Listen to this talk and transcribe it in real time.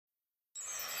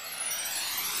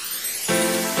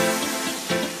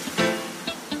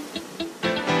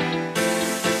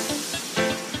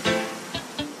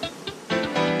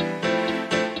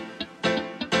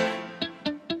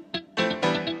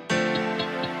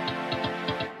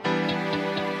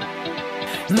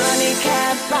Money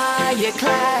can't buy your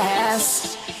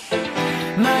class.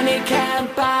 Money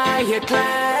can't buy your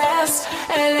class.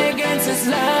 Elegance is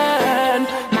learned,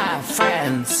 my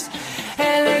friends.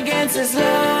 Elegance is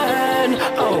learned.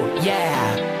 Oh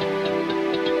yeah.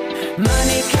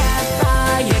 Money can't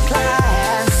buy your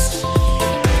class.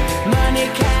 Money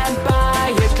can't buy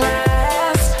your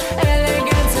class.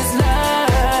 Elegance is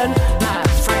learned, my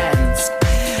friends.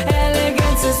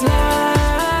 Elegance is learned.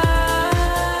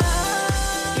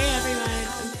 Hey everyone,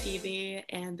 I'm Phoebe,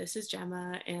 and this is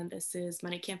Gemma, and this is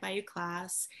Money Can't Buy You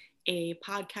Class, a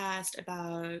podcast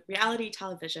about reality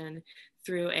television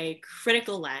through a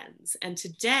critical lens. And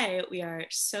today we are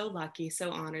so lucky, so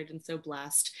honored, and so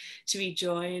blessed to be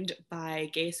joined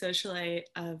by gay socialite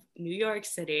of New York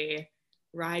City,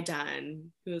 Rye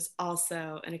Dunn, who is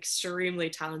also an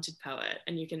extremely talented poet,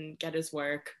 and you can get his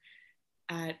work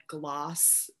at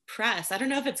Gloss Press. I don't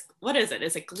know if it's, what is it?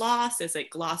 Is it Gloss? Is it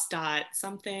Gloss dot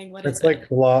something? What is It's it? like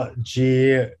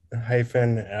G-L-O-S-S.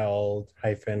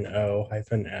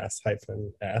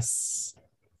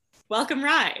 Welcome,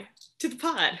 Rye, to the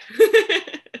pod.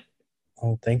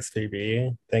 Oh, thanks,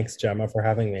 Phoebe. Thanks, Gemma, for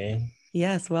having me.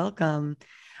 Yes, welcome.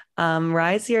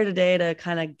 Rye's here today to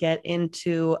kind of get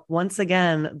into, once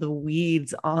again, the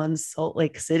weeds on Salt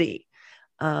Lake City.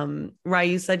 Rye,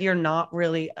 you said you're not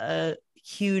really a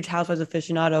huge Housewives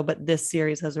aficionado, but this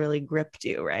series has really gripped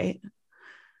you, right?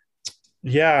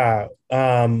 Yeah.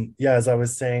 As I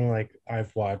was saying, like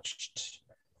I've watched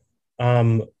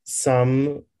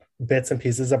some bits and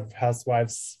pieces of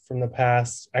Housewives from the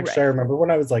past. Actually, Right. I remember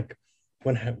when I was like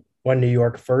when New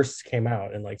York first came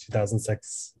out in like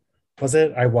 2006. Was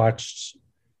it? I watched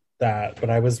that, but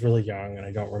I was really young and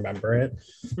I don't remember it.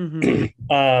 Mhm.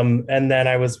 And then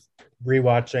I was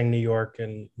rewatching New York,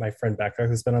 and my friend Becca,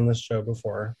 who's been on this show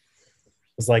before,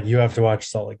 was like, "You have to watch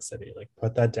Salt Lake City. Like,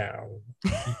 put that down.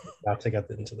 You have to get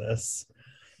into this."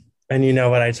 And you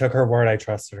know what? I took her word. I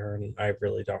trusted her, and I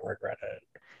really don't regret it.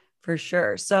 For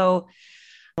sure. So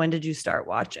when did you start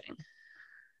watching?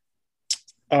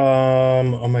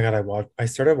 Oh my God, I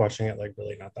started watching it like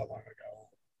really not that long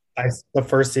ago. The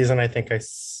first season, I think I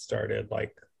started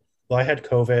like, well, I had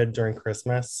COVID during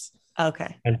Christmas.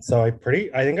 Okay. And so I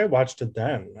think I watched it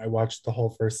then. I watched the whole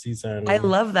first season. I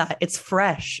love that. It's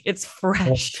fresh. It's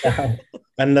fresh. Yeah.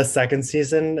 And the second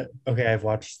season, okay, I've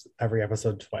watched every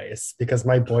episode twice because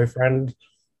my boyfriend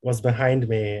was behind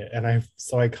me, and I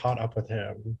caught up with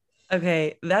him.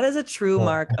 Okay, that is a true Yeah.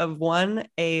 mark of one,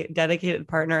 a dedicated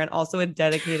partner, and also a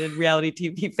dedicated reality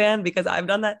TV fan, because I've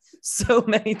done that so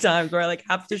many times where I like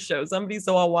have to show somebody,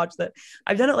 so I'll watch that.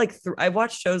 I've done it like I've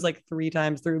watched shows like 3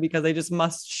 times through because I just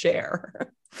must share.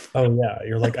 Oh yeah,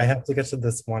 you're like, I have to get to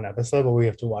this one episode, but we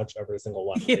have to watch every single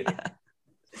one. Yeah.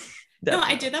 No,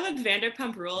 I Definitely. did that with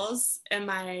Vanderpump Rules and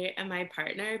my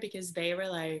partner, because they were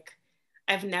like,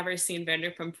 I've never seen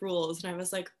Vanderpump Rules, and I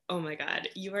was like, oh my God,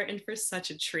 you are in for such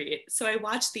a treat. So I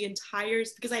watched the entire,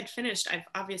 because I've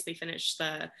obviously finished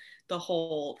the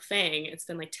whole thing. It's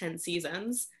been like 10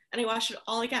 seasons, and I watched it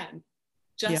all again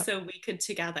just Yeah. so we could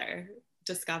together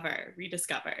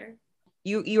rediscover.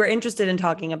 You were interested in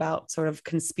talking about sort of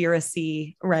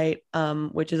conspiracy, right?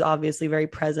 Which is obviously very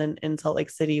present in Salt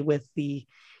Lake City with the,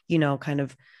 kind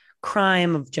of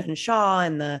crime of Jen Shaw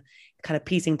and the kind of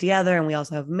piecing together. And we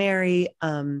also have Mary.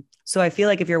 So I feel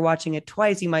like if you're watching it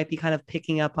twice, you might be kind of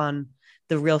picking up on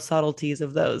the real subtleties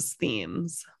of those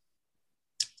themes.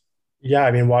 Yeah,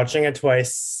 I mean, watching it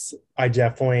twice,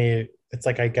 it's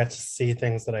like I get to see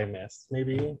things that I missed,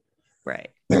 maybe, Right.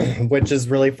 which is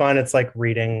really fun. It's like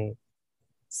reading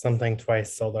something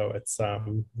twice, although it's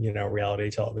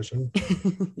reality television.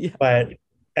 Yeah. But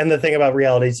and the thing about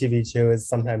reality TV too is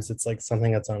sometimes it's like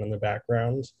something that's on in the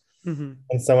background. Mm-hmm.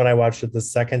 And so when I watched it the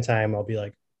second time, I'll be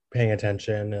like paying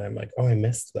attention, and I'm like, oh, I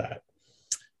missed that.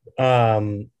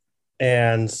 And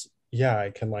yeah, I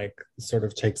can like sort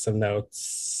of take some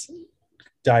notes,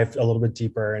 dive a little bit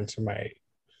deeper into my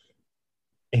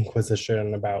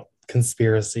inquisition about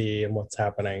conspiracy and what's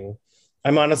happening.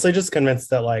 I'm honestly just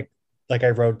convinced that like I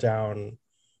wrote down,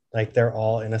 like, they're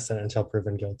all innocent until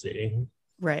proven guilty.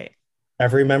 Right.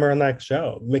 Every member on that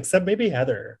show, except maybe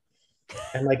Heather.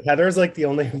 And like Heather's like the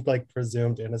only like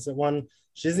presumed innocent one.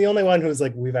 She's the only one who's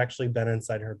like, we've actually been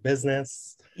inside her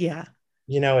business. Yeah.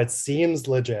 It seems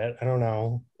legit. I don't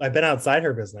know. I've been outside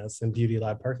her business in Beauty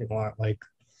Lab parking lot. Like,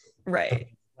 Right.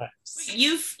 Wait,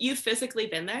 you've physically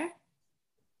been there?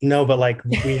 no, but like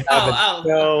we have Oh. a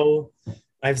show.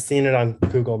 I've seen it on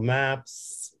Google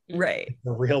Maps. Right.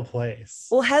 The real place.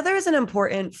 Well, Heather is an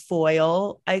important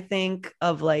foil, I think,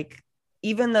 of like,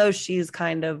 even though she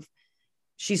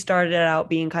started out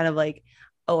being kind of like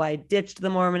oh, I ditched the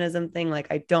Mormonism thing. Like,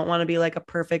 I don't want to be like a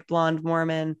perfect blonde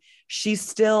Mormon. She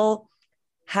still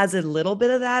has a little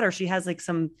bit of that, or she has like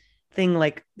something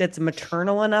like that's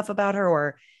maternal enough about her,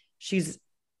 or she's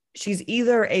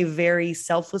either a very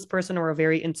selfless person or a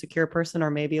very insecure person, or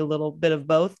maybe a little bit of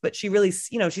both. But she really,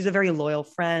 she's a very loyal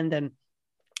friend. And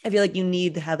I feel like you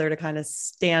need Heather to kind of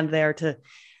stand there to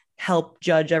help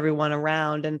judge everyone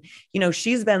around. And,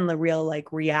 she's been the real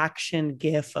like reaction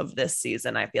gif of this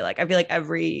season. I feel like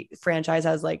every franchise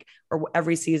has like, or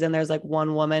every season there's like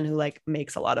one woman who like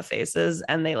makes a lot of faces,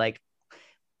 and they like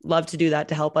love to do that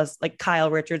to help us. Like Kyle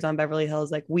Richards on Beverly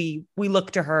Hills, like we look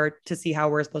to her to see how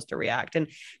we're supposed to react. And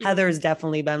Heather's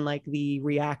definitely been like the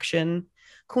reaction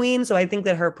queen. So I think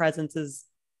that her presence is,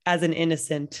 as an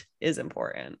innocent, is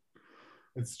important.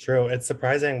 It's true. It's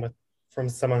surprising from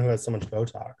someone who has so much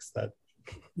Botox that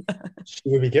she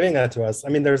would be giving that to us. I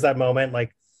mean, there's that moment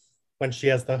like when she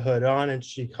has the hood on and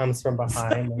she comes from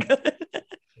behind.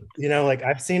 So like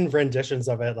I've seen renditions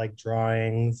of it, like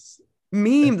drawings.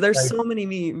 Memes. There's like, so many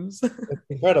memes. It's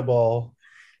incredible.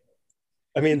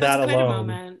 I mean, That's that quite alone. a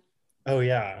moment. Oh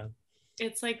yeah.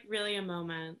 It's like really a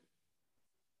moment.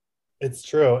 It's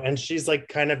true. And she's like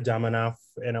kind of dumb enough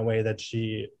in a way that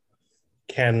she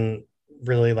can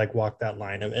really like walk that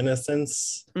line of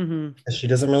innocence. Mm-hmm. She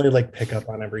doesn't really like pick up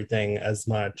on everything as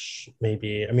much,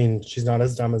 maybe. I mean, she's not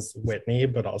as dumb as Whitney,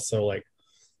 but also like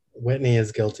Whitney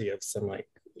is guilty of some like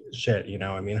shit,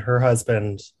 I mean, her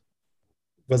husband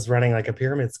was running like a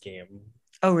pyramid scheme.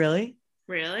 Oh, really?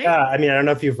 Really? Yeah. I mean, I don't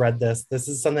know if you've read this. This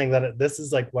is something this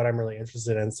is like what I'm really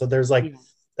interested in. So there's like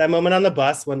that moment on the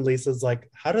bus when Lisa's like,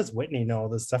 how does Whitney know all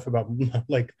this stuff about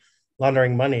like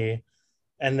laundering money?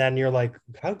 And then you're like,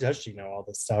 how does she know all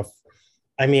this stuff?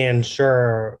 I mean,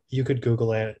 sure, you could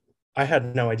Google it. I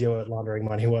had no idea what laundering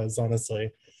money was,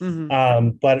 honestly.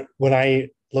 Mm-hmm. But when I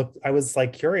looked, I was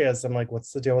like curious. I'm like,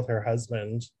 what's the deal with her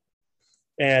husband?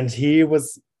 And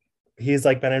he's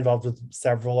like been involved with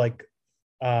several like,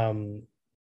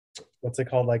 what's it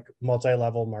called? Like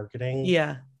multi-level marketing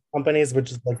companies, which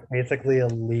is like basically a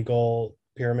legal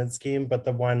pyramid scheme. But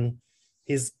the one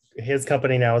his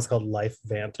company now is called Life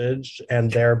Vantage, and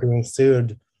they're being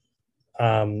sued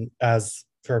as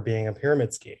for being a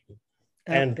pyramid scheme.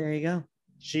 And there you go.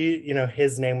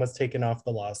 His name was taken off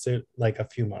the lawsuit like a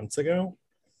few months ago.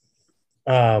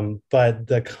 But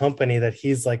the company that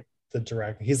he's like the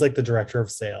director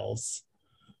of sales.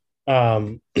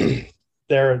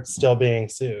 They're still being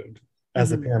sued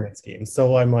as a pyramid scheme.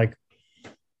 So I'm like,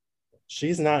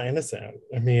 she's not innocent.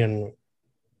 I mean,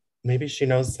 maybe she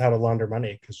knows how to launder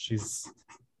money because she's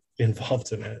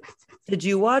involved in it. Did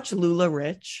you watch Lula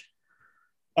Rich?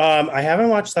 I haven't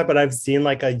watched that, but I've seen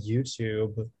like a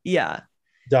YouTube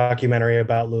documentary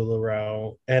about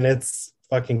LuLaRoe, and it's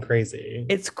fucking crazy.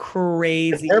 It's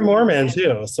crazy. They're Mormon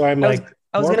too, so I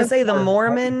was gonna say the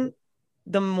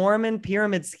Mormon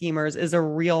pyramid schemers is a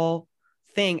real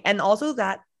thing, and also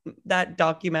that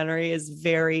documentary is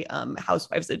very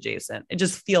Housewives adjacent. It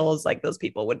just feels like those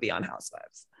people would be on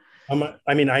Housewives.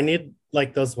 I mean, I need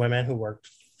like those women who worked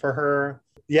for her.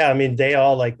 Yeah, I mean, they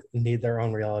all like need their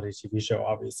own reality TV show,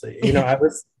 obviously.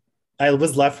 I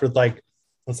was left with like, I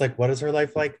was like, what is her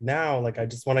life like now? Like, I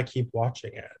just want to keep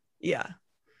watching it. Yeah.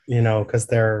 Because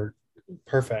they're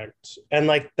perfect. And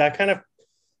like that kind of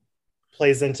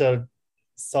plays into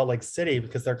Salt Lake City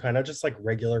because they're kind of just like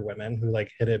regular women who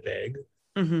like hit it big.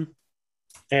 Mm-hmm.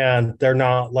 And they're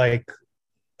not like,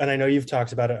 and I know you've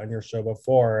talked about it on your show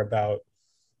before about,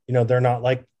 they're not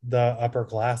like the upper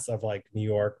class of like New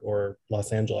York or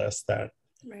Los Angeles that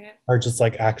are just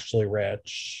like actually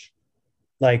rich.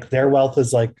 Like their wealth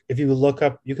is like, if you can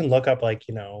look up like,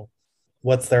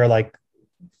 what's their like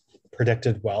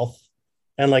predicted wealth.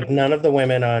 And like none of the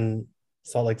women on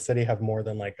Salt Lake City have more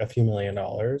than like a few $1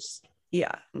 million.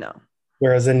 Yeah, no.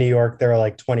 Whereas in New York, they're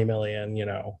like 20 million,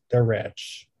 they're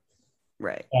rich.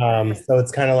 Right. So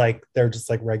it's kind of like, they're just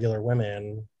like regular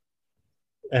women.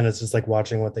 And it's just like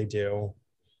watching what they do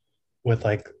with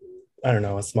like, I don't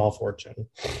know, a small fortune.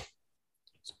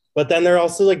 But then they're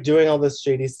also like doing all this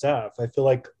shady stuff. I feel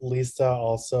like Lisa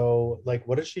also, like,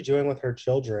 what is she doing with her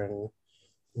children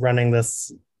running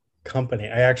this company?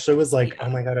 I actually was like, oh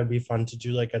my God, it'd be fun to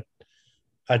do like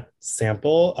a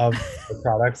sample of the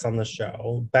products on the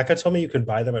show. Becca told me you could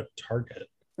buy them at Target.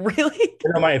 Really?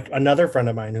 Another friend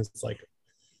of mine who's like,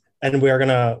 and we're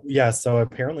gonna, so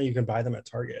apparently you can buy them at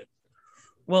Target.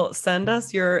 Well, send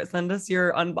us your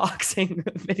unboxing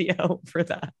video for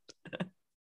that.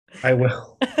 I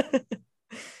will. I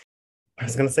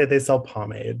was gonna say they sell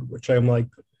pomade, which I'm like,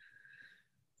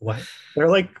 what? They're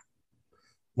like,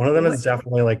 one of them is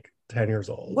definitely like 10 years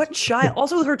old. What child?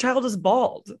 Also, her child is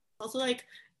bald. also like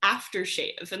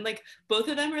aftershave, and like both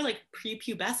of them are like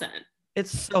prepubescent.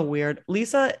 It's so weird.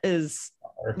 Lisa's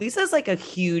like a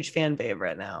huge fan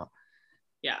favorite now.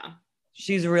 Yeah.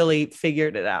 She's really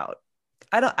figured it out.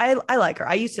 I like her.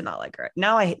 I used to not like her.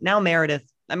 Now Meredith,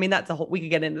 I mean, we could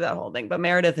get into that whole thing, but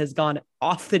Meredith has gone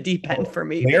off the deep end for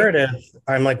me. Meredith,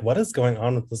 I'm like, what is going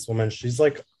on with this woman? She's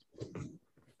like,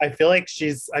 I feel like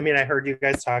I heard you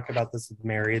guys talk about this with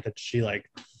Mary, that she like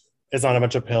is on a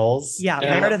bunch of pills. Yeah,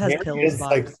 Meredith has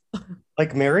pills.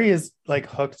 Like Mary is like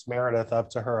hooked Meredith up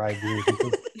to her IV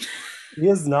because she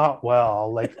is not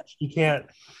well. Like she can't.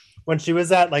 When she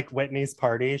was at like Whitney's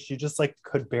party, she just like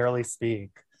could barely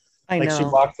speak. I know. She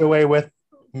walked away with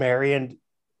Mary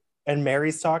and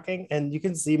Mary's talking, and you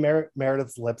can see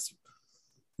Meredith's lips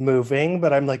moving,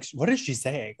 but I'm like, what is she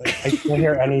saying? Like, I can't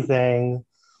hear anything.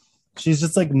 She's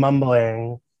just like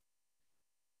mumbling.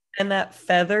 And that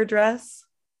feather dress.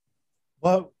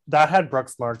 Well, that had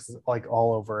Brooks marks like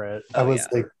all over it. I was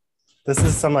like, this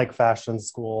is some like fashion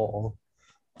school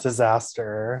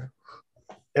disaster.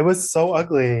 It was so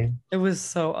ugly. It was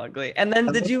so ugly. And then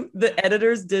the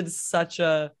editors did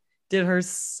her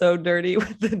so dirty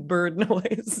with the bird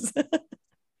noise.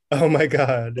 Oh my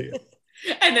God.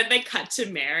 And then they cut to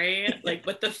Mary, like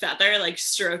with the feather, like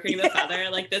stroking the feather,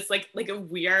 like this, like a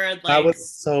weird, like that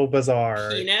was so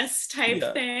bizarre penis type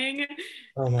thing.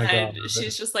 Oh my and God.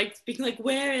 She's just like speaking like,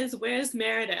 where's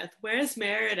Meredith? Where's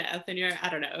Meredith? And I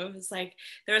don't know. It was like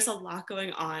there was a lot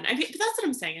going on. I mean, but that's what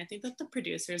I'm saying. I think that the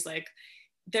producers, like,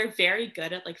 they're very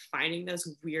good at like finding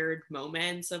those weird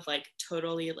moments of like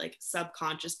totally like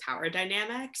subconscious power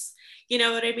dynamics. You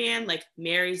know what I mean? Like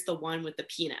Mary's the one with the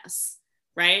penis,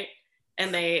 right?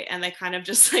 And they kind of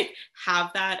just like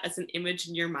have that as an image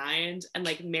in your mind, and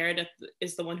like Meredith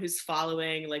is the one who's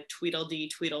following like Tweedledee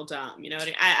Tweedledum, you know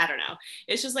what I don't know.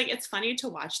 It's just like, it's funny to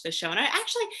watch the show, and I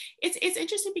actually it's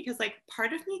interesting because like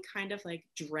part of me kind of like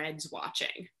dreads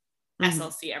watching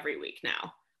SLC every week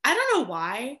now. I don't know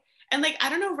why, and like I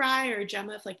don't know, Rye or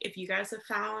Gemma, if you guys have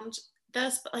found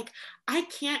this, but like I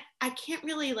can't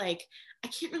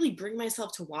really bring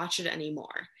myself to watch it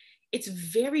anymore. It's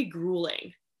very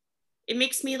grueling. It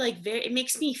makes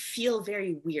me feel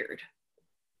very weird.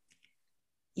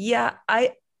 Yeah,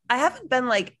 I haven't been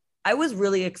like, I was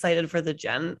really excited for the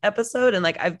Jen episode, and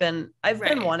like I've been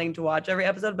wanting to watch every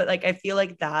episode, but like I feel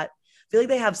like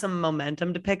they have some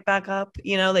momentum to pick back up,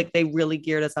 you know, like they really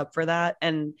geared us up for that.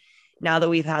 And now that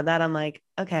we've had that, I'm like,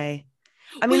 okay.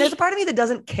 I mean, there's a part of me that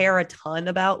doesn't care a ton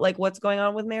about like what's going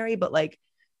on with Mary, but like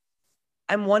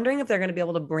I'm wondering if they're going to be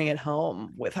able to bring it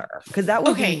home with her, because that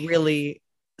would be really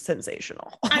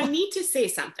sensational. I need to say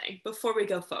something before we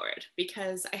go forward,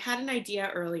 because I had an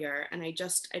idea earlier and I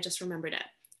just remembered it.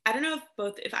 I don't know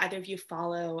if either of you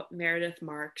follow Meredith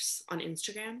Marks on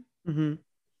Instagram. Mm-hmm.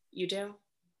 You do?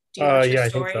 Do you watch her I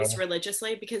stories think so.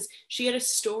 religiously? Because she had an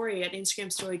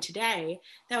Instagram story today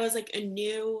that was like a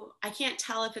new, I can't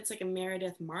tell if it's like a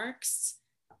Meredith Marks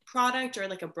product or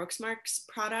like a Brooks Marks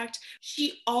product.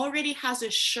 She already has a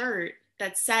shirt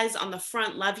that says on the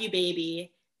front, "Love you,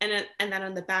 baby." And then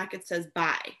on the back, it says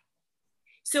bye.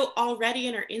 So already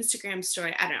in her Instagram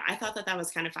story, I don't know, I thought that was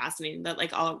kind of fascinating that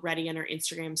like already in her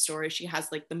Instagram story, she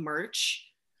has like the merch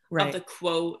of the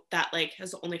quote that like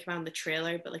has only come out in the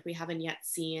trailer, but like we haven't yet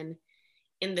seen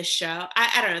in the show.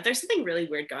 I don't know. There's something really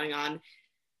weird going on.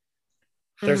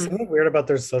 There's something weird about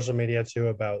their social media too,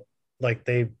 about like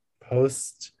they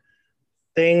post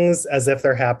things as if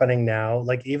they're happening now.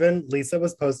 Like even Lisa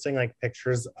was posting like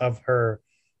pictures of her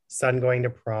son going to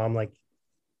prom like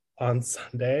on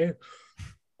Sunday,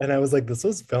 and I was like, this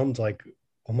was filmed like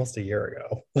almost a year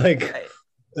ago. Like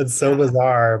it's so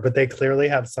bizarre, but they clearly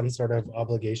have some sort of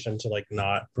obligation to like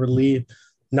not release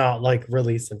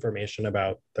information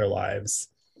about their lives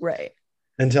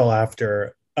until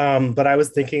after. But I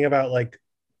was thinking about like,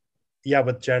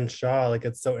 with Jen Shaw, like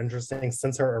it's so interesting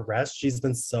since her arrest, she's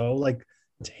been so like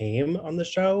tame on the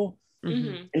show.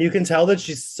 Mm-hmm. And you can tell that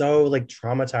she's so like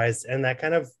traumatized, and that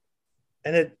kind of,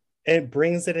 and it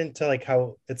brings it into like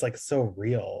how it's like so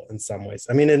real in some ways.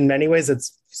 I mean, in many ways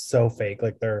it's so fake.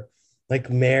 Like they're like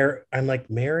I'm like,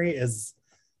 Mary is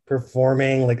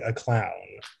performing like a clown.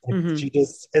 Like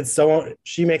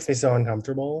she makes me so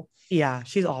uncomfortable. Yeah,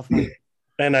 she's awful.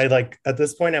 And I like, at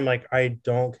this point, I'm like, I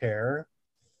don't care.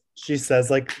 She says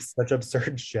like such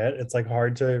absurd shit. It's like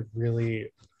hard to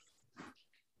really,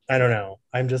 I don't know.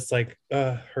 I'm just like,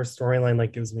 her storyline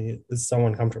like is so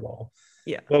uncomfortable.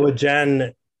 Yeah. But with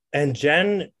Jen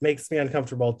makes me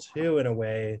uncomfortable too, in a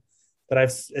way that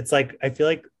it's like, I feel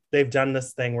like they've done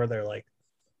this thing where they're like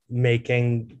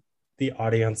making the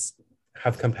audience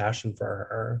have compassion for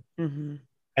her. Mm-hmm.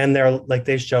 And they're like,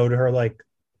 they showed her like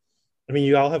I mean,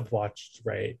 you all have watched,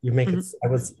 right? You make it.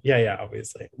 Mm-hmm. Yeah,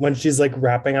 obviously. When she's like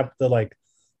wrapping up the like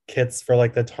kits for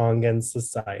like the Tongan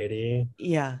society,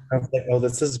 Yeah. I was like, oh,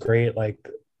 this is great, like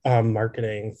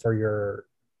marketing for your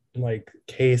like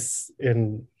case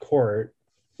in court.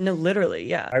 No, literally,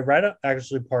 yeah. I read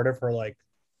actually part of her like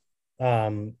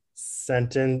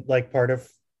sentence, like part of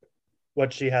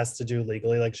what she has to do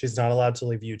legally. Like she's not allowed to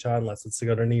leave Utah unless it's to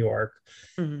go to New York.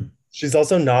 Mm-hmm. She's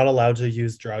also not allowed to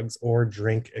use drugs or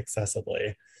drink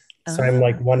excessively. So I'm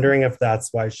like Ah. wondering if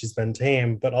that's why she's been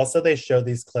tamed. But also they show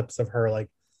these clips of her like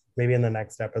maybe in the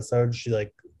next episode, she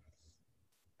like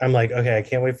I'm like, okay, I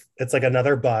can't wait. It's like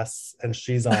another bus and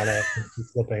she's on it and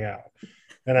she's flipping out.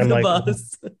 And I'm The like,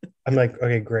 bus. I'm like,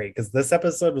 okay, great. Because this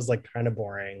episode was like kind of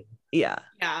boring. Yeah.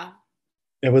 Yeah.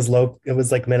 It was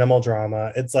like minimal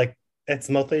drama. It's like it's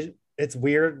mostly it's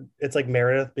weird. It's like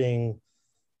Meredith being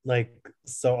like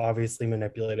so obviously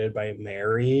manipulated by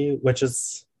Mary, which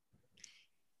is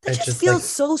That it's just just feels like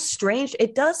so strange.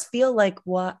 It does feel like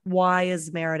why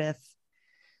is Meredith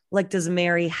like does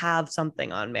Mary have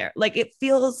something on Mary? Like it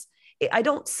feels I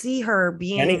don't see her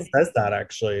Annie being says that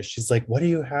actually. She's like, what do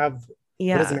you have?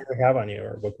 What does yeah. Mary have on you?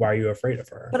 Or like, why are you afraid of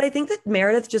her? But I think that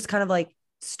Meredith just kind of like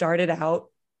started out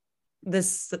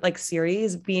this like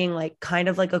series being like kind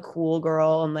of like a cool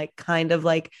girl and like kind of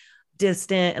like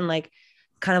distant and like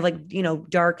kind of like, you know,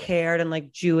 dark haired and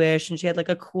like Jewish. And she had like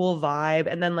a cool vibe.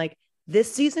 And then like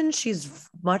this season, she's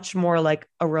much more like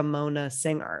a Ramona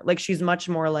singer. Like she's much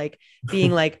more like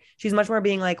being like, she's much more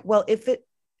being like, well, if it,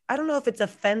 I don't know if it's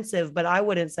offensive, but I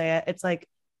wouldn't say it. It's like,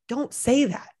 don't say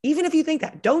that. Even if you think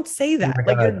that, don't say Oh that.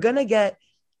 my Like you're God. gonna get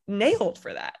nailed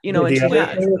for that, you know, and The she other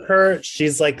has. thing with her,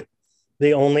 she's like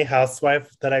the only housewife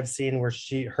that I've seen where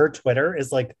her Twitter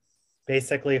is like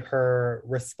basically her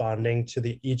responding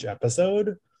to each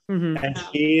episode. Mhm. And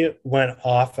she went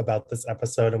off about this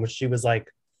episode in which she was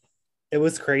like, it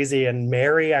was crazy. And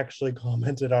Mary actually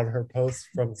commented on her post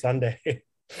from Sunday.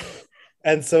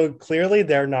 And so clearly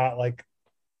they're not like,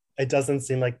 it doesn't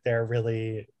seem like they're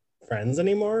really friends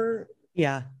anymore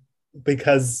Yeah.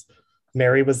 because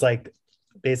Mary was like,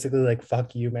 basically like,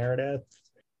 fuck you, Meredith.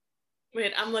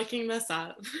 Wait, I'm looking this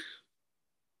up.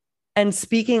 And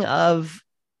speaking of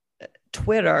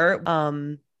Twitter,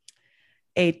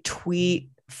 a tweet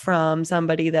from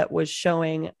somebody that was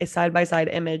showing a side-by-side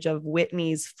image of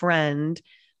Whitney's friend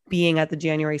being at the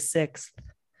January 6th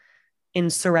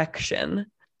insurrection,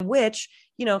 which,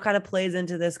 you know, kind of plays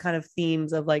into this kind of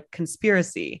themes of like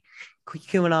conspiracy,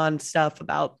 QAnon stuff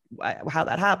about how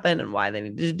that happened and why they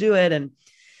needed to do it. And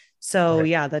so, Right.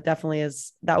 yeah,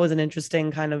 that was an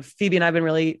interesting kind of, Phoebe and I've been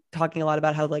really talking a lot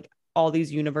about how like all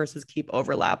these universes keep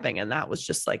overlapping. And that was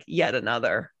just like yet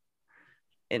another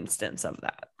instance of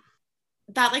that.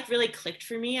 That like really clicked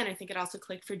for me, and I think it also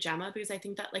clicked for Gemma, because I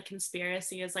think that like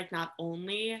conspiracy is like not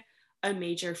only a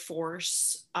major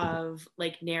force of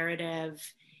like narrative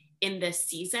in this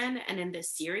season and in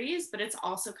this series, but it's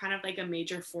also kind of like a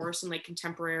major force in like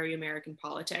contemporary American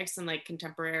politics and like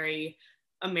contemporary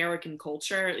American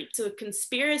culture. So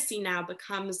conspiracy now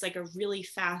becomes like a really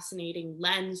fascinating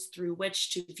lens through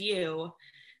which to view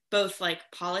both like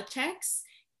politics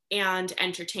and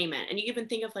entertainment. And you even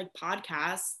think of like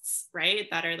podcasts, right,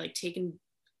 that are like taken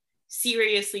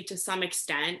seriously to some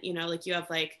extent, you know, like you have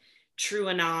like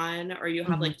TrueAnon, or you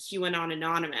have like QAnon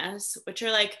Anonymous, which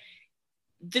are like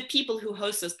the people who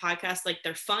host those podcasts, like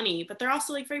they're funny, but they're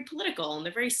also like very political and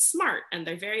they're very smart and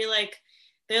they're very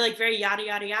yada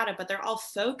yada yada, but they're all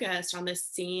focused on the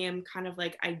same kind of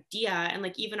like idea. And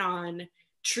like even on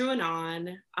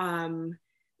TrueAnon,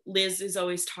 Liz is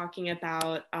always talking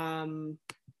about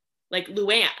like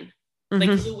Luann. Like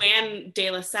Luann de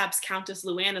Lesseps, Countess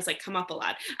Luann has like come up a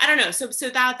lot. I don't know. So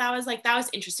that was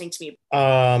interesting to me.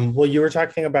 Well, you were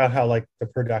talking about how like the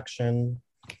production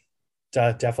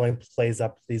definitely plays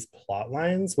up these plot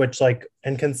lines, which like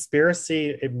in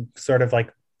conspiracy, it sort of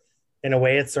like in a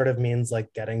way it sort of means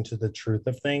like getting to the truth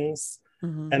of things.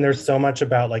 And there's so much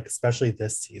about like, especially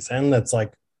this season, that's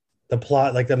like the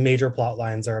plot, like the major plot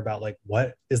lines are about like,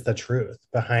 what is the truth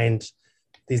behind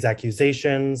these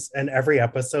accusations? And every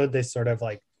episode they sort of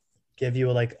like give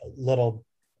you like a little,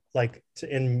 like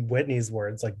in Whitney's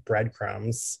words, like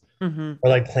breadcrumbs, or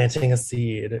like planting a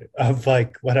seed of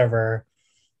like whatever,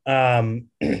 and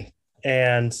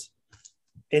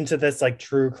into this like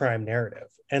true crime narrative.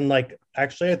 And like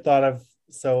actually I thought of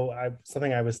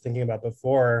something I was thinking about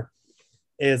before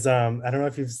is I don't know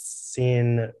if you've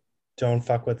seen Don't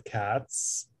Fuck with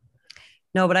Cats.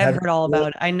 No, but I've heard all about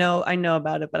it. I know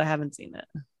about it, but I haven't seen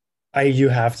it. You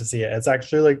have to see it. It's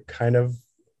actually like kind of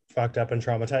fucked up and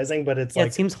traumatizing, but it's Yeah,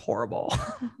 like it seems horrible.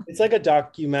 it's like a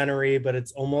documentary, but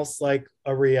it's almost like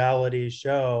a reality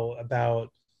show about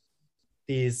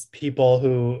these people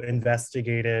who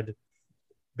investigated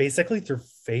basically through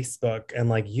Facebook and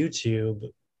like YouTube.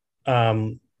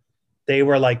 Um, they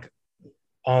were like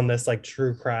on this like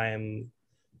true crime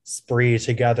spree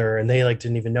together, and they like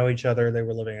didn't even know each other. They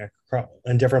were living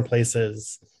in different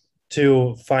places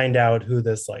to find out who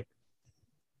this like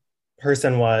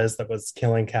person was that was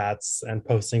killing cats and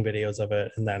posting videos of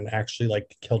it, and then actually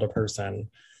like killed a person.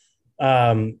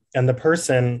 And the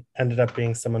person ended up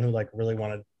being someone who like really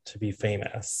wanted to be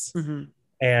famous. Mm-hmm.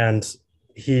 And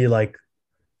he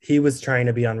was trying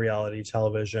to be on reality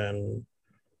television.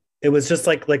 It was just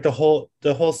like the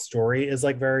whole story is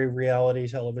like very reality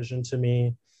television to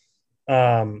me.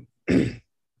 um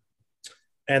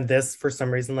and this for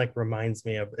some reason like reminds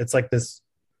me of, it's like this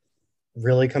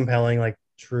really compelling like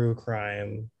true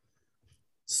crime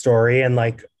story, and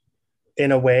like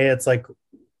in a way it's like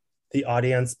the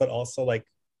audience but also like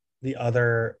the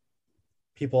other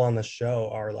people on the show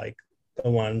are like the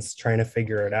ones trying to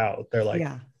figure it out.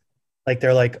 Yeah.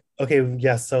 They're like, okay,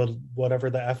 yes, so whatever,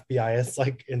 the FBI is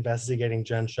like investigating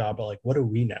Jen Shah, but like what do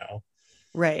we know?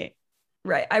 Right.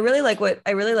 Right. I really like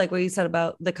what you said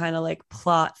about the kind of like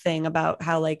plot thing about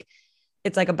how like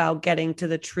it's like about getting to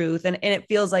the truth. And it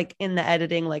feels like in the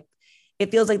editing, like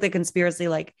it feels like the conspiracy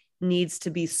like needs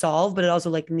to be solved, but it also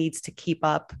like needs to keep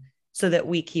up so that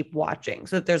we keep watching,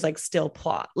 so that there's like still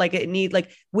plot. Like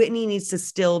Whitney needs to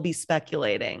still be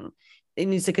speculating. It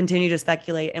needs to continue to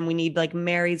speculate. And we need like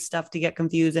Mary's stuff to get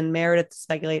confused and Meredith to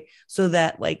speculate so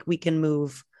that like we can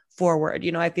move forward.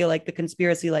 I feel like the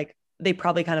conspiracy, like they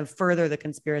probably kind of further the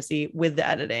conspiracy with the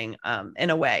editing in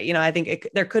a way. I think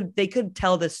they could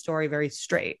tell this story very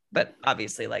straight, but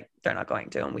obviously like they're not going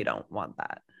to, and we don't want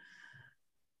that.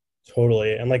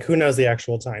 Totally. And like who knows the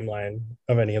actual timeline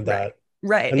of any of that?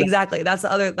 Right. And Exactly. That's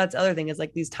the other thing is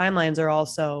like these timelines are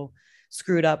also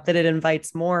screwed up, that it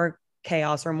invites more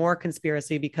chaos or more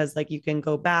conspiracy, because like you can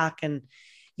go back and,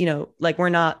 like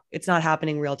it's not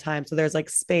happening real time. So there's like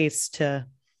space to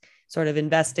sort of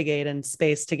investigate and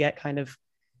space to get kind of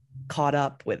caught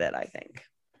up with it, I think.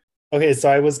 Okay, so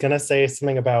I was gonna say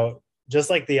something about just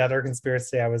like the other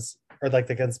conspiracy or like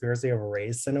the conspiracy of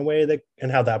race in a way, that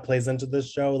and how that plays into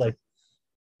this show. Like,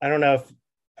 I don't know if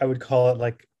I would call it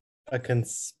like a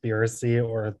conspiracy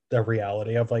or the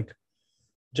reality of like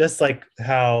just like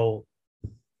how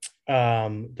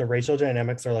the racial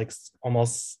dynamics are like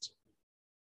almost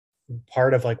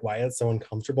part of like why it's so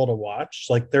uncomfortable to watch.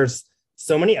 Like there's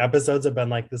so many episodes have been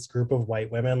like this group of white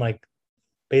women like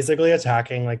basically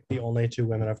attacking like the only two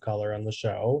women of color on the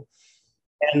show,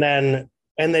 and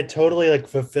it totally like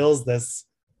fulfills this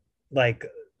like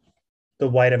the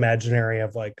white imaginary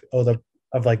of like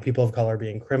of like people of color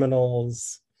being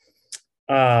criminals.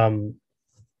 And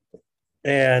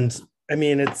I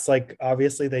mean, it's like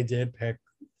obviously they did pick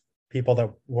people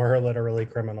that were literally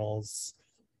criminals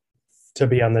to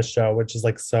be on this show, which is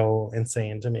like so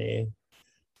insane to me.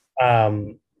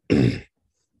 But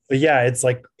yeah, it's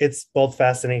like it's both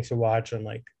fascinating to watch and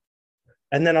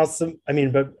then also, I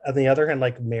mean, but on the other hand,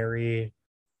 like Mary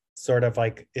sort of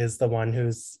like is the one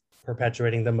who's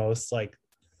perpetuating the most like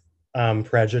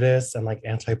prejudice and like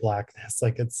anti-blackness.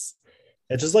 Like it's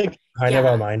just like kind of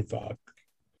a mind fuck.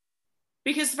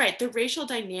 Because the racial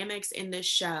dynamics in this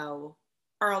show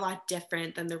are a lot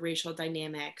different than the racial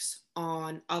dynamics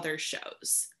on other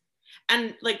shows.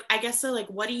 And like, I guess so, like,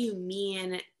 what do you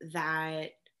mean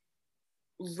that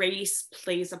race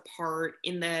plays a part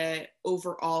in the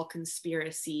overall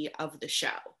conspiracy of the show?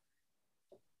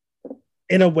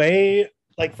 In a way,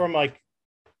 like from like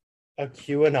a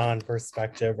QAnon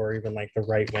perspective, or even like the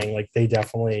right wing, like they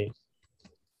definitely,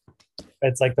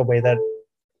 it's like the way that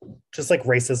just like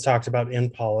race is talked about in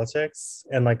politics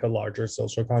and like a larger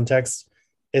social context.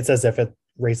 It's as if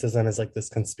racism is like this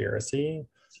conspiracy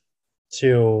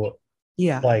to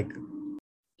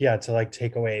to like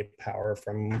take away power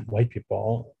from white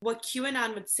people. What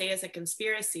QAnon would say as a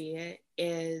conspiracy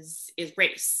is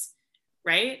race,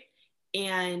 right?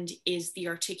 And is the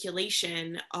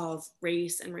articulation of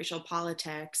race and racial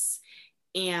politics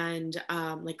and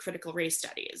like critical race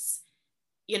studies,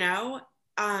 in a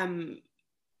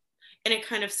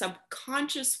kind of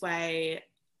subconscious way,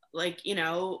 like,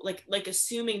 like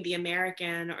assuming the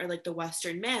American or like the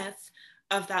Western myth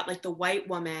of that, like the white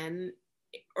woman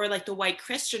or like the white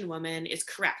Christian woman is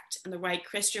correct, and the white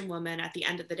Christian woman at the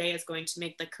end of the day is going to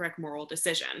make the correct moral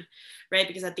decision, right?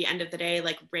 Because at the end of the day,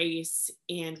 like race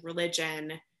and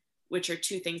religion, which are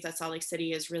two things that Salt Lake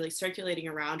City is really circulating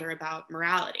around, are about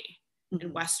morality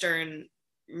and Western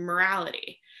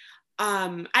morality.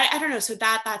 I don't know. So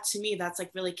that to me, that's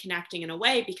like really connecting in a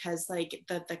way, because like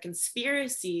the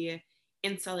conspiracy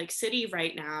in Salt Lake City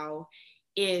right now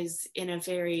is in a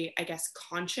very, I guess,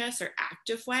 conscious or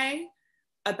active way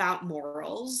about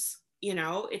morals. You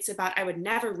know, it's about, I would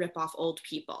never rip off old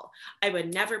people. I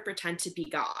would never pretend to be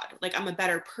God. Like, I'm a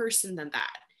better person than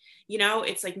that. You know,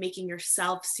 it's like making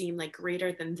yourself seem like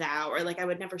greater than thou, or like I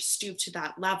would never stoop to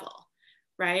that level.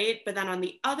 Right. But then on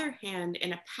the other hand,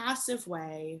 in a passive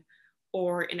way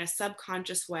or in a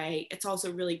subconscious way, it's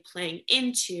also really playing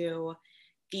into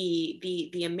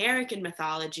the American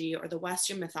mythology or the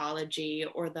Western mythology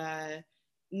or the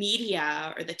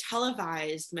media or the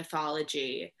televised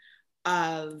mythology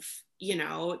of, you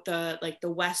know, the like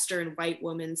the Western white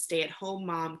woman, stay-at-home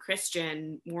mom,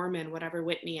 Christian, Mormon, whatever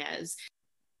Whitney is.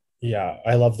 Yeah,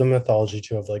 I love the mythology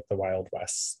too of like the Wild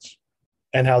West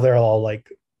and how they're all like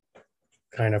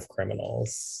kind of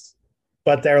criminals,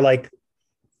 but they're like,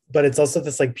 but it's also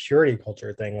this like purity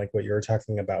culture thing, like what you're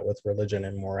talking about with religion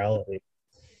and morality.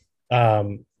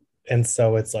 And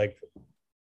so it's like,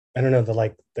 I don't know,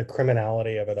 the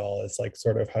criminality of it all is like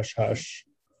sort of hush hush.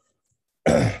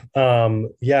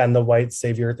 Yeah, and the white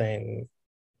savior thing,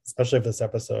 especially of this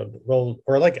episode, well,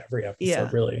 or like every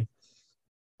episode really,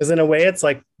 because in a way it's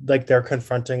like they're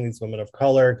confronting these women of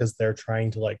color because they're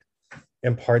trying to like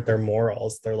impart their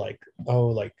morals. They're like, oh,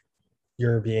 like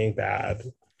you're being bad,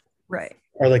 right,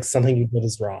 or like something you did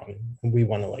is wrong and we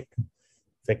want to like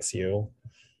fix you.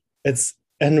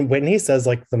 And Whitney says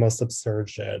like the most absurd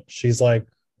shit. She's like,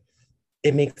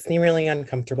 it makes me really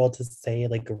uncomfortable to say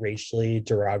like racially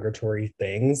derogatory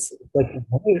things. Like,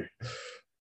 what?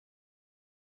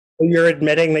 You're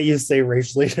admitting that you say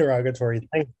racially derogatory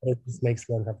things, but it just makes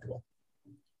me uncomfortable.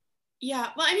 Yeah,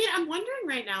 well, I mean, I'm wondering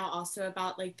right now also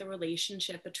about like the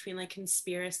relationship between like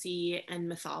conspiracy and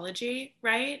mythology,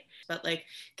 right? But like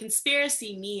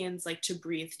conspiracy means like to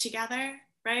breathe together,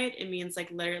 right? It means like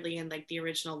literally in like the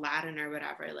original Latin or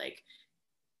whatever, like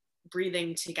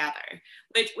breathing together,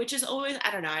 which is always, I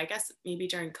don't know, I guess maybe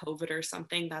during COVID or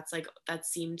something, that's like, that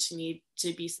seemed to me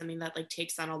to be something that like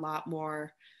takes on a lot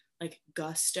more like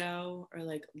gusto or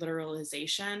like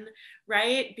literalization,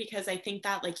 right? Because I think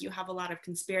that like you have a lot of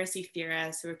conspiracy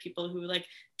theorists or people who like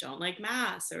don't like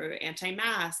masks or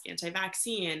anti-mask,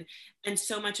 anti-vaccine, and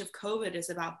so much of COVID is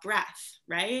about breath,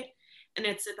 right? And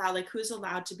it's about like who's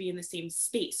allowed to be in the same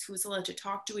space, who's allowed to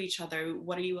talk to each other,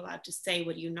 what are you allowed to say,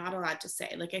 what are you not allowed to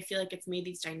say. Like I feel like it's made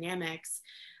these dynamics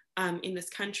in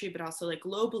this country, but also like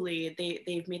globally,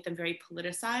 they've made them very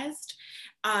politicized.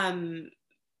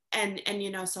 And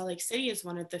you know, Salt Lake City is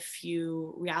one of the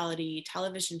few reality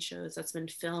television shows that's been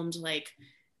filmed like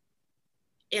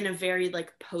in a very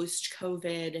like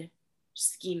post-COVID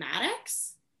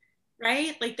schematics,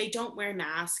 right? Like they don't wear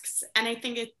masks. And I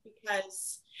think it's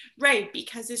because, right,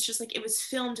 because it's just like it was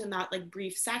filmed in that like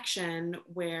brief section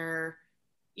where,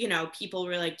 you know, people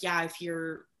were like, yeah, if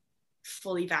you're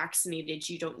fully vaccinated,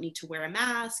 you don't need to wear a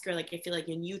mask. Or like I feel like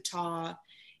in Utah,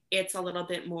 it's a little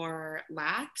bit more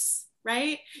lax,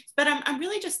 right? But I'm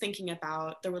really just thinking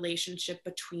about the relationship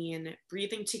between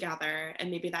breathing together, and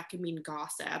maybe that could mean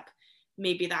gossip.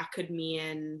 Maybe that could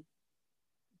mean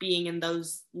being in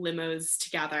those limos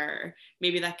together.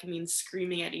 Maybe that could mean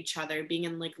screaming at each other, being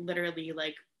in like literally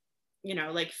like, you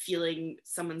know, like feeling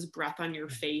someone's breath on your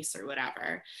face or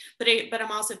whatever. But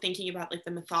I'm also thinking about like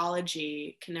the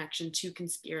mythology connection to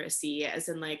conspiracy, as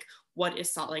in like, what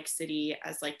is Salt Lake City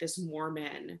as like this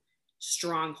Mormon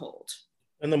stronghold?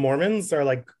 And the Mormons are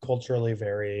like culturally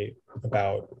very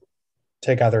about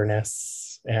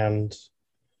togetherness, and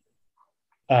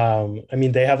I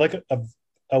mean they have like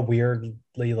a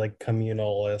weirdly like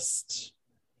communalist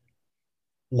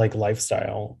like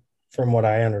lifestyle from what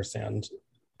I understand.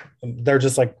 They're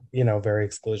just like, you know, very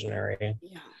exclusionary.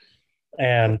 Yeah.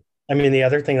 And I mean the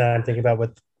other thing that I'm thinking about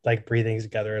with like breathing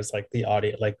together is like the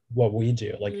audience, like what we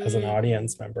do like as an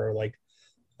audience member. Like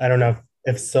I don't know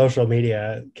if social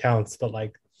media counts, but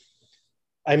like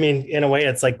I mean in a way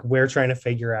it's like we're trying to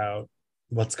figure out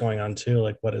what's going on too,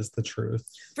 like what is the truth,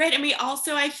 right? And we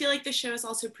also, I feel like the show is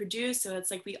also produced, so it's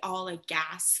like we all like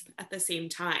gasp at the same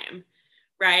time,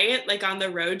 right? Like on the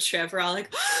road trip we're all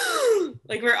like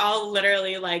like we're all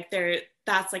literally like there,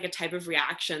 that's like a type of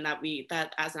reaction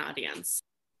that as an audience.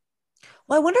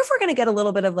 Well, I wonder if we're going to get a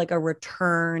little bit of like a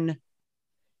return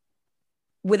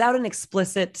without an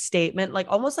explicit statement, like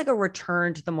almost like a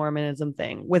return to the Mormonism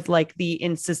thing with like the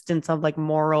insistence of like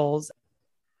morals.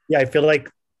 Yeah, I feel like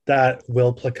that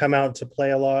will come out to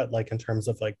play a lot, like in terms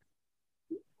of like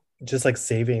just like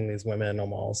saving these women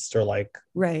almost, or like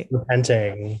right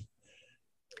repenting.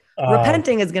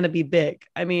 repenting is going to be big.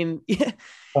 I mean, you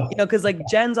Oh, know, because like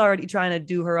Jen's already trying to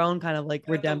do her own kind of like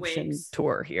the redemption wigs.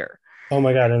 tour here. oh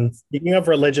my God. And speaking of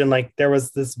religion, like there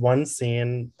was this one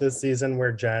scene this season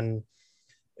where Jen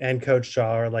and Coach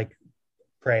Shaw are like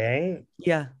praying.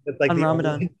 Yeah. It's like On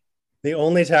Ramadan. The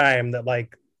only time that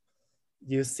like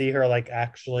you see her like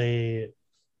actually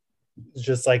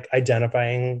just like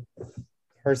identifying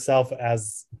herself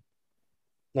as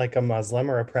like a Muslim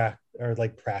or or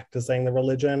like practicing the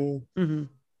religion. Mhm.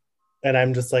 And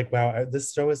I'm just like, wow,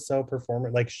 this show is so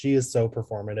performative. Like she is so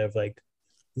performative, like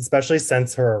especially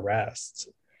since her arrest.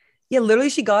 Yeah, literally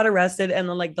she got arrested and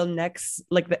then like in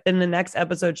the next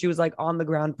episode she was like on the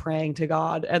ground praying to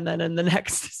God, and then in the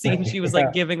next scene she was Yeah.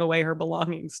 like giving away her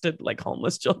belongings to like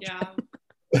homeless children.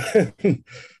 Yeah.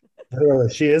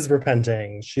 Literally, she is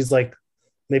repenting. She's like,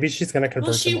 maybe she's gonna convert.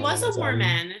 Well, she to was a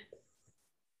Mormonism. Mormon.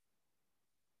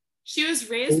 She was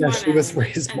raised Yeah, Mormon. she was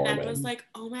raised and Mormon. then was like,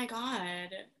 oh my God,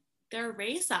 they're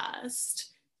racist.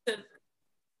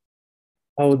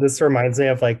 Oh, this reminds me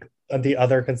of like the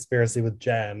other conspiracy with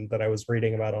Jen that I was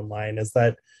reading about online is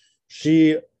that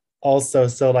she also,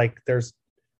 so like there's,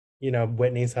 you know,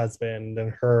 Whitney's husband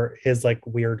and his like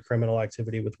weird criminal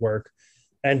activity with work.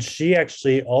 And she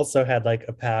actually also had like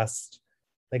a past,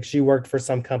 like she worked for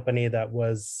some company that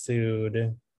was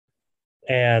sued.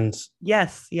 And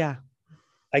Yes, yeah.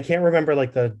 I can't remember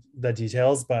like the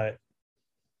details, but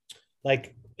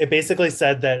like it basically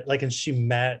said that like, and she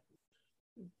met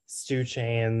Stu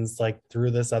Chains like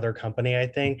through this other company, I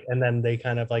think, and then they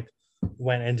kind of like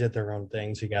went and did their own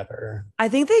thing together. I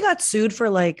think they got sued for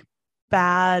like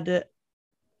bad,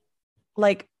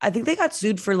 like I think they got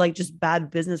sued for like just bad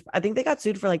business. I think they got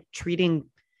sued for like treating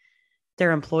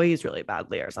their employees really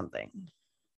badly or something.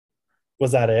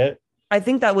 Was that it? I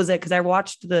think that was it because I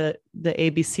watched the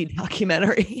ABC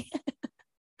documentary.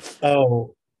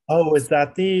 Oh, is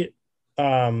that the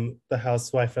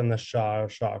housewife and the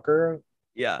shocker?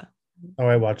 Yeah. Oh,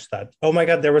 I watched that. Oh my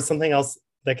God, there was something else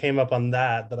that came up on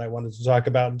that I wanted to talk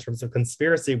about in terms of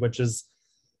conspiracy, which is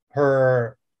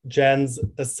Jen's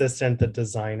assistant, the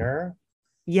designer.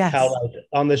 Yes. How like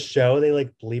on the show they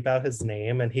like bleep out his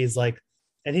name, and he's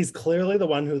clearly the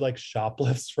one who like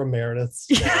shoplifts from Meredith's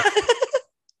show.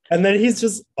 And then he's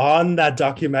just on that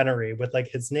documentary with like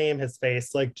his name, his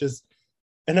face, like just,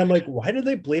 and I'm like, why did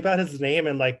they bleep out his name?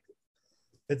 And like,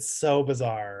 it's so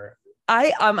bizarre.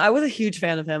 I was a huge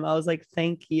fan of him. I was like,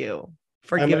 thank you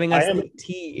for giving us the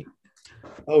tea.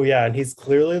 Oh yeah, and he's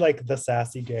clearly like the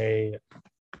sassy gay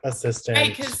assistant.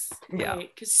 Right,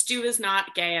 because Stu is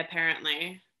not gay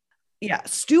apparently. Yeah,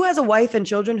 Stu has a wife and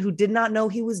children who did not know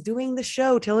he was doing the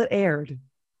show till it aired.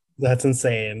 That's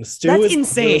insane. Stu That's is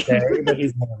insane. Gay, but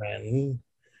he's Mormon.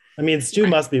 I mean, Stu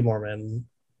must be Mormon.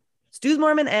 Stu's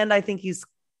Mormon, and I think he's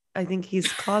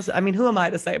closet. I mean, who am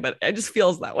I to say? But it just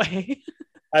feels that way.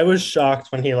 I was shocked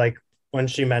when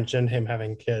she mentioned him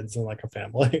having kids and like a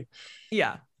family.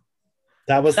 Yeah,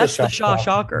 That's the Shaw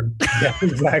shocker. Yeah,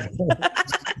 exactly.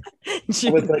 I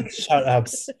was like, shut up.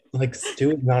 Like,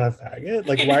 Stu is not a faggot.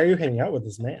 Like, why are you hanging out with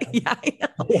this man? Yeah, I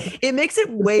know. It makes it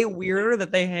way weirder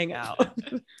that they hang out.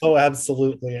 Oh,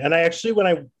 absolutely. And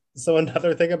so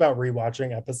another thing about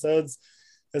rewatching episodes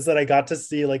is that I got to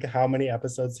see like how many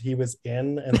episodes he was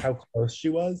in and how close she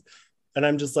was. And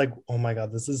I'm just like, oh my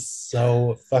God, this is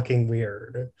so fucking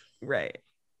weird. Right.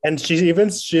 And she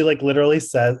like literally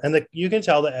says, and like you can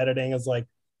tell the editing is like,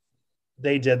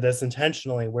 they did this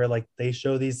intentionally where like they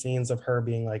show these scenes of her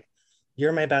being like,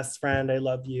 you're my best friend, I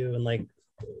love you, and like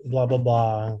blah blah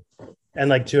blah. And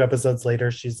like 2 episodes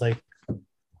later, she's like,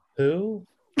 who?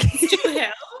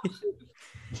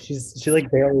 she like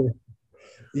barely.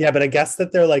 Yeah, but I guess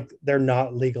that they're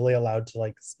not legally allowed to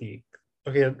like speak.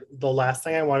 Okay, the last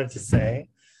thing I wanted to say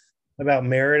about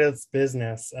Meredith's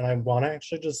business, and I want to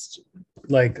actually just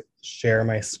like share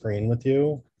my screen with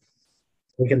you.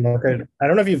 We can look at, I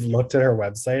don't know if you've looked at her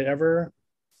website ever.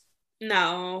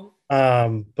 No.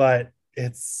 But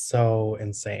it's so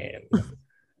insane.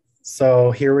 So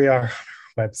here we are on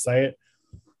our website,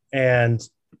 and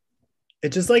it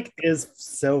just like is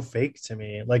so fake to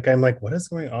me. Like I'm like, what is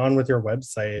going on with your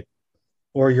website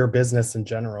or your business in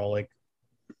general? Like,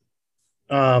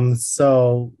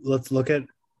 so let's look at,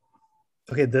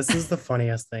 okay, this is the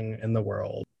funniest thing in the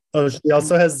world. Oh, she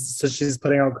also has, so she's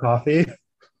putting out coffee.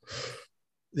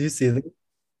 Do you see that?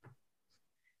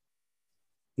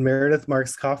 Meredith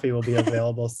Marks coffee will be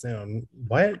available soon.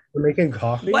 What? We're making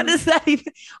coffee? What is that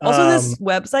even? Also, this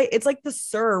website, it's like the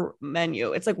Sir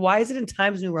menu. It's like, why is it in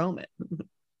Times New Roman?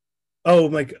 Oh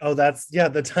my,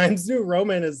 the Times New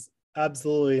Roman is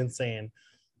absolutely insane.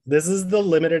 This is the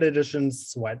limited edition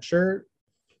sweatshirt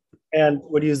And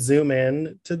when you zoom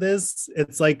in to this,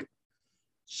 it's like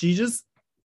she just,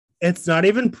 it's not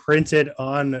even printed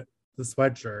on the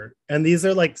sweatshirt. And these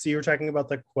are like, so you were talking about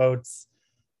the quotes.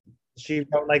 She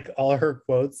wrote like all her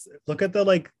quotes. Look at the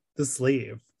like the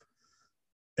sleeve.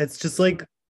 It's just like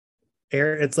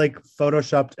air, it's like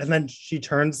photoshopped. And then she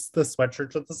turns the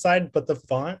sweatshirt to the side, but the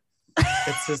font,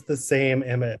 it's just the same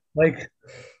image. Like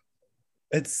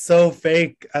it's so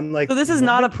fake. I'm like, So this is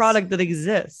not a what? product that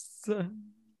exists.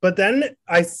 But then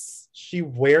she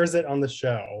wears it on the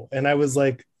show, and I was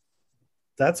like,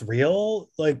 "That's real."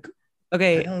 Like, I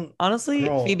Okay, don't. honestly,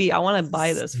 Girl, Phoebe, I want to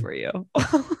buy this for you.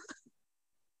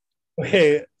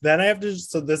 Okay, then I have to.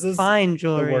 So this is Fine the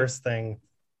jewelry. worst thing.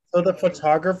 So the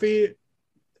photography.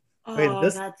 Wait, Oh,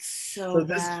 this. that's So so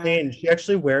this bad. chain. She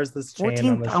actually wears this chain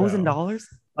on the show. $14,000?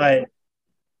 But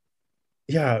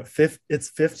yeah, it's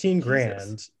 15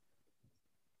 grand,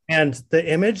 and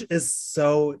the image is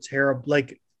so terrible.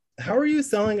 Like, how are you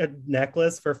selling a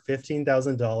necklace for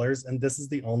 $15,000 and this is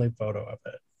the only photo of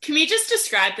it? Can we just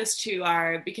describe this to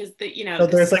our, because the, you know, So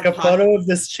this there's is like our a photo of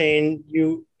this chain.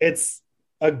 It's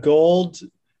a gold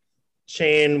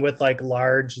chain with like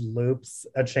large loops,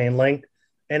 a chain link,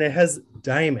 and it has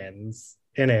diamonds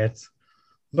in it.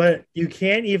 But you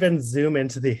can't even zoom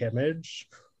into the image.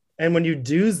 And when you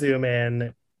do zoom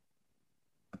in,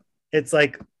 it's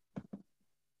like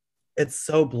it's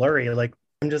so blurry. Like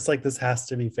I'm just like, this has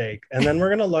to be fake. And then we're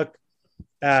gonna look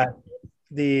at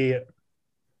the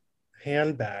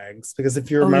handbags because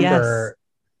if you Oh, remember,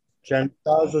 Jen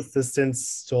Shaw's assistant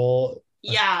stole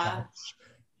a Yeah. pouch,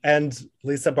 and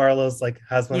Lisa Barlow's like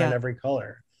has one in Yeah. every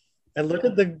color. And look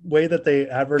at the way that they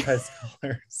advertise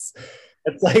colors.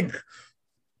 It's like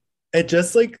it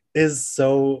just like is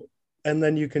so, and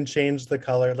then you can change the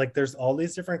color. Like there's all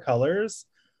these different colors,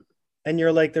 and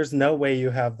you're like, there's no way you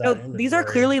have that. No, these are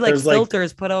inventory. clearly like There's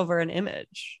filters put over an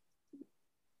image.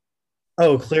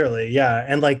 Oh, clearly, yeah.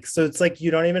 And like, so it's like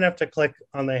you don't even have to click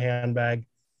on the handbag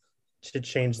to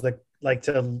change the, like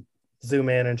to zoom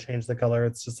in and change the color.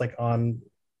 It's just like on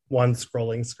one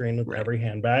scrolling screen with every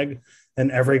handbag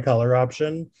and every color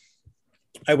option.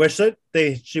 I wish that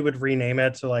she would rename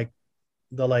it to like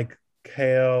the like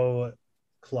KO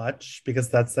clutch because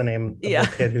that's the name of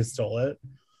the kid who stole it.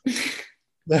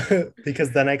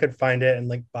 Because then I could find it and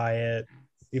like buy it,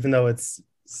 even though it's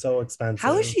so expensive.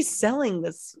 How is she selling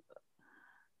this?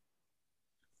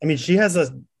 I mean, she has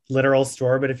a literal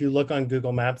store, but if you look on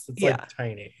Google Maps, it's like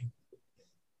tiny.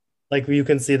 Like you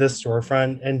can see the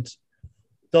storefront, and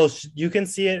you can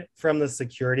see it from the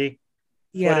security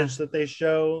footage that they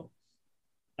show.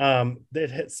 So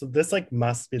this like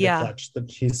must be the clutch that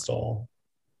she stole,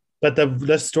 but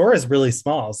the store is really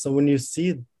small. So when you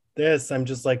see this, I'm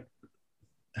just like,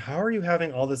 how are you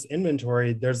having all this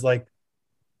inventory? There's like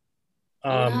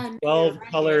 12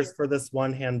 colors for this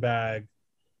one handbag.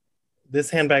 This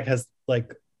handbag has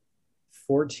like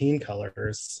 14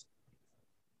 colors.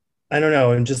 I don't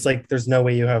know. And just like, there's no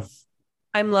way you have.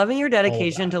 I'm loving your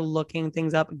dedication to looking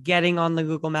things up, getting on the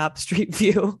Google Maps Street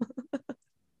View.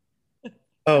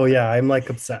 Oh yeah, I'm like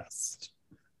obsessed.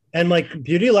 And like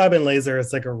Beauty Lab and Laser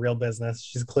is like a real business.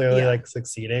 She's clearly like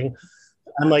succeeding.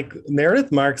 I'm like,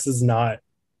 Meredith Marks is not.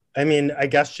 I mean, I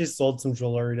guess she sold some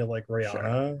jewelry to like Rihanna.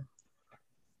 Sure.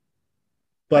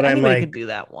 But I'm like, could do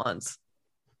that once.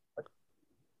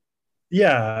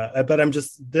 Yeah, but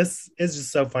this is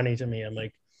just so funny to me. I'm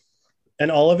like, and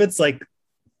all of it's like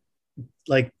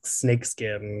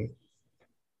snakeskin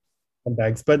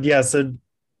bags. But yeah, so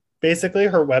basically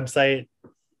her website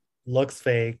looks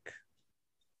fake.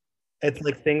 It's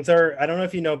like things are, I don't know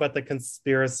if you know about the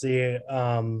conspiracy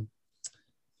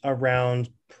around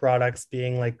products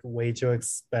being like way too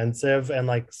expensive. And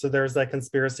like, so there's that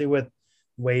conspiracy with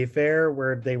Wayfair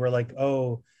where they were like,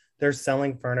 oh, they're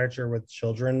selling furniture with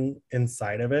children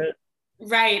inside of it.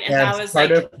 Right. And that was part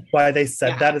like, of why they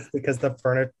said that is because the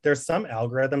furniture, there's some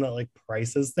algorithm that like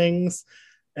prices things,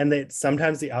 and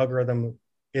sometimes the algorithm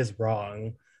is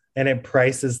wrong and it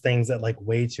prices things at like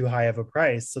way too high of a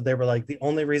price. So they were like, the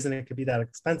only reason it could be that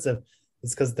expensive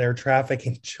is because they're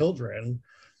trafficking children.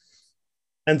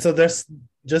 And so there's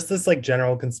just this like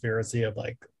general conspiracy of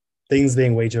like things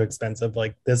being way too expensive,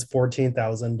 like this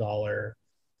 $14,000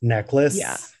 necklace.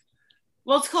 Yeah.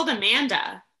 Well, it's called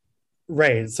Amanda.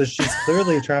 Right. So she's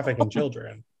clearly trafficking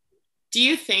children. Do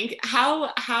you think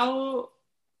how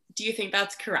do you think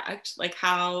that's correct? Like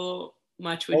how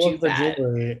much would you bet?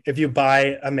 Jewelry, if you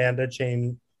buy Amanda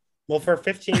chain, well, for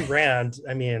 15 grand,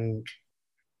 I mean,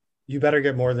 you better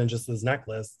get more than just this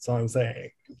necklace. That's all I'm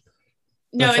saying.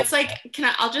 No, it's like,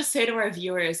 I'll just say to our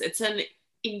viewers, it's an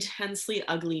intensely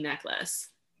ugly necklace.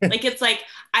 Like, it's like,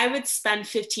 I would spend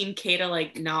 $15K to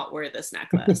like not wear this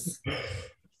necklace.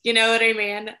 You know what I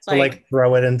mean? So like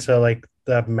throw it into like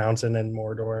the mountain in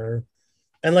Mordor.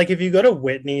 And like if you go to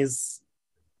Whitney's,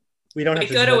 we don't have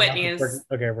to go to do Whitney's.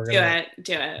 Okay, we're do gonna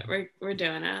do it. We're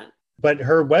doing it. But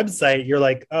her website, you're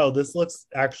like, oh, this looks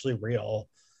actually real,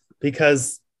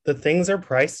 because the things are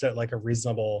priced at like a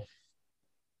reasonable,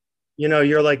 you know,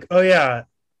 you're like, oh yeah,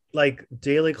 like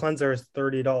daily cleanser is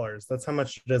 $30. That's how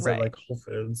much it is at like Whole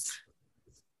Foods.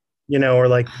 You know, or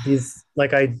like these,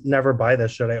 like I never buy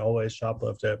this shit. I always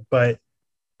shoplift it, but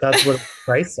that's what it's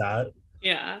priced at.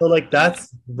 Yeah. So like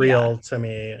that's real to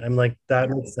me. I'm like, that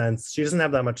makes sense. She doesn't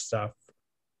have that much stuff.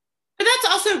 But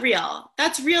that's also real.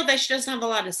 That's real that she doesn't have a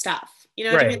lot of stuff. You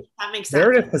know what I mean? That makes sense.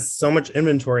 Meredith has so much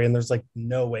inventory, and there's like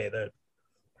no way that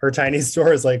her tiny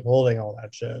store is like holding all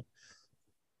that shit.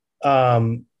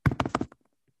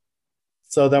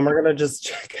 So then we're gonna just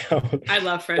check out. I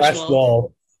love Fresh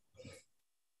Wolf.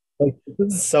 Like,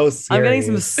 this is so serious. I'm getting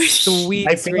some sweet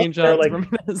screenshots like,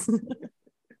 from this.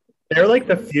 They're like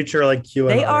the future, like QAnon.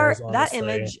 They are. Honestly. That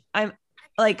image. I'm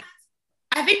like.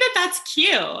 I think that's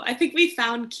Q. I think we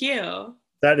found Q.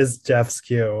 That is Jeff's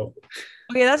Q.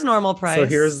 Okay, that's normal price. So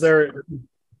here's their.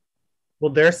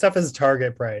 Well, their stuff is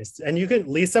Target priced, and you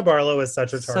can. Lisa Barlow is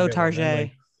such a Target. So Target.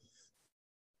 Like,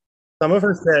 some of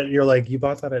her shit, you're like, you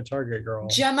bought that at Target, girl.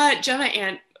 Gemma,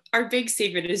 and our big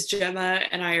secret is Gemma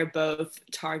and I are both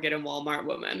Target and Walmart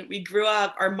women. We grew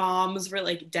up, our moms were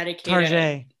like dedicated.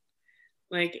 Target.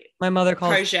 Like my mother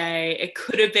calls Target. It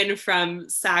could have been from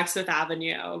Saks Fifth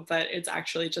Avenue, but it's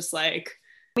actually just like.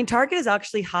 I mean, Target is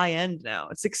actually high end now.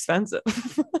 It's expensive.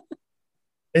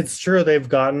 It's true. They've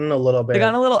gotten a little bit. They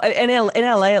got a little in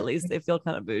LA at least. They feel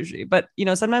kind of bougie, but you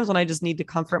know, sometimes when I just need to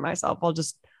comfort myself, I'll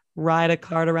just ride a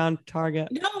cart around Target.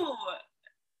 No,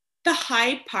 the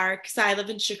Hyde Park. So I live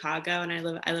in Chicago, and I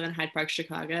live in Hyde Park,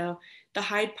 Chicago. The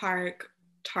Hyde Park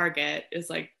Target is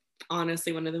like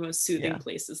honestly one of the most soothing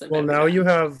places. Well, now you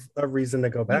have a reason to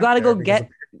go back. You got to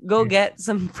go get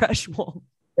some Fresh Wolf.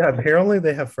 Yeah, apparently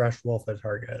they have Fresh Wolf at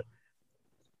Target.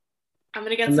 I'm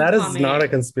gonna get. And some that pomade. Is not a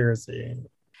conspiracy.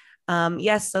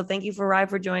 Yes. So thank you for Rye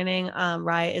for joining.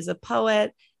 Rye is a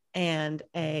poet and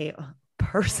a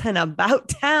person about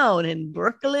town in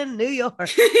Brooklyn, New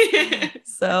York.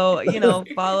 So, you know,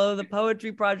 follow the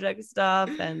Poetry Project stuff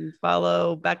and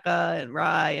follow Becca and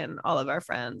Rye and all of our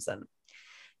friends. And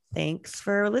thanks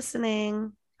for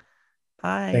listening.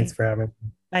 Bye. Thanks for having me.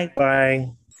 Bye.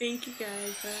 Bye. Thank you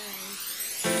guys. Bye.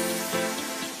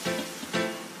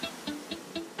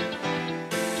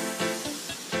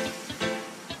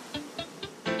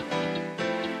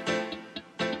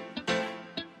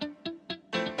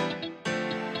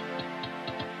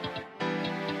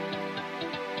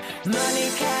 Money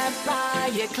can't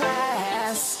buy your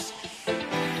class.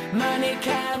 Money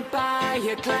can't buy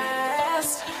your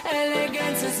class.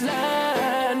 Elegance is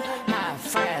learned, my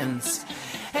friends.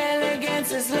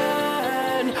 Elegance is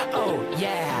learned. Oh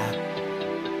yeah.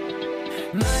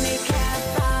 Money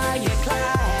can't buy your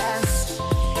class.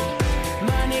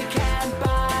 Money can't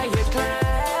buy your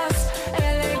class.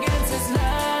 Elegance is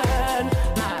learned,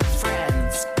 my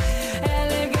friends.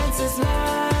 Elegance is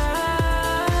learned.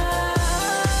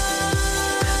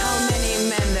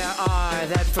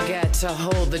 Forget to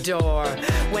hold the door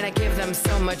when I give them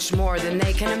so much more than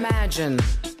they can imagine.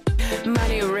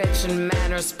 Money rich and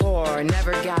manners poor,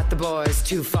 never got the boys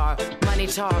too far. Money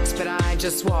talks, but I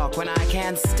just walk when I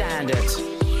can't stand it.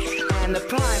 And the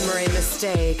primary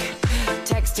mistake,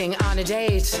 texting on a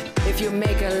date. If you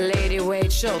make a lady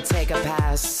wait, she'll take a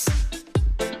pass.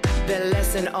 The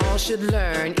lesson all should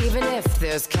learn, even if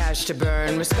there's cash to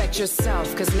burn. Respect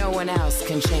yourself, cause no one else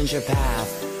can change your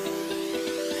path.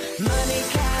 Money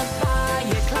can't buy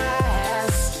your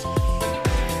class.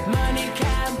 Money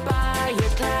can't buy your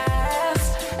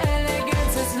class.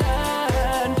 Elegance is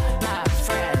learned, my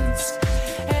friends.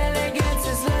 Elegance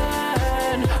is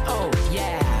learned. Oh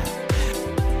yeah.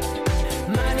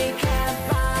 Money can't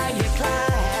buy your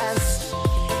class.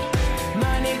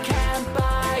 Money can't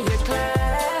buy your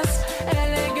class.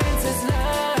 Elegance is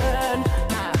learned,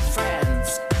 my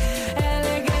friends.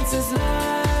 Elegance is learned.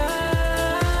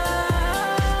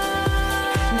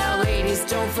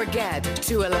 Don't forget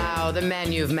to allow the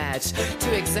men you've met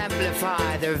to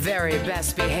exemplify their very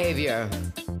best behavior.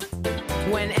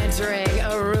 When entering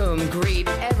a room, greet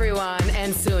everyone,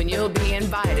 and soon you'll be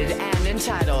invited and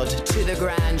entitled to the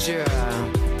grandeur.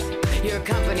 Your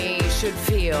company should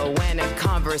feel when a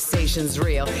conversation's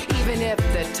real, even if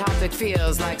the topic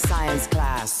feels like science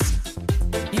class.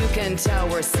 You can tell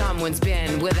where someone's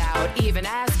been without even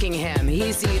asking him.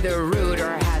 He's either rude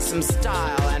or has some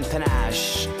style and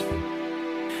panache.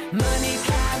 Money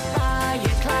can't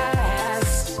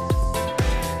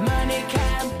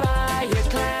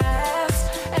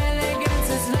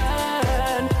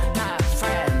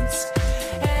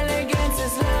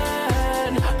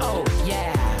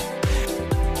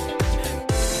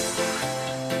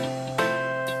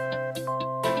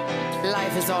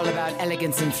is all about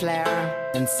elegance and flair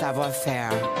and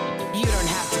savoir-faire. You don't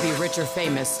have to be rich or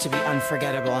famous to be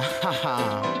unforgettable.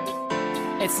 Haha.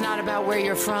 It's not about where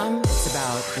you're from, it's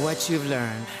about what you've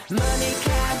learned. Money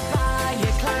can't buy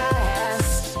your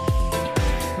class.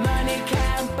 Money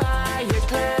can't buy your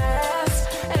class.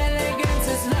 Elegance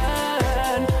is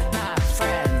learned, my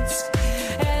friends.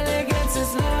 Elegance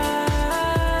is learned.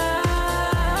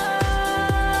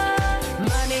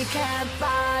 Money can't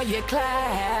buy your class.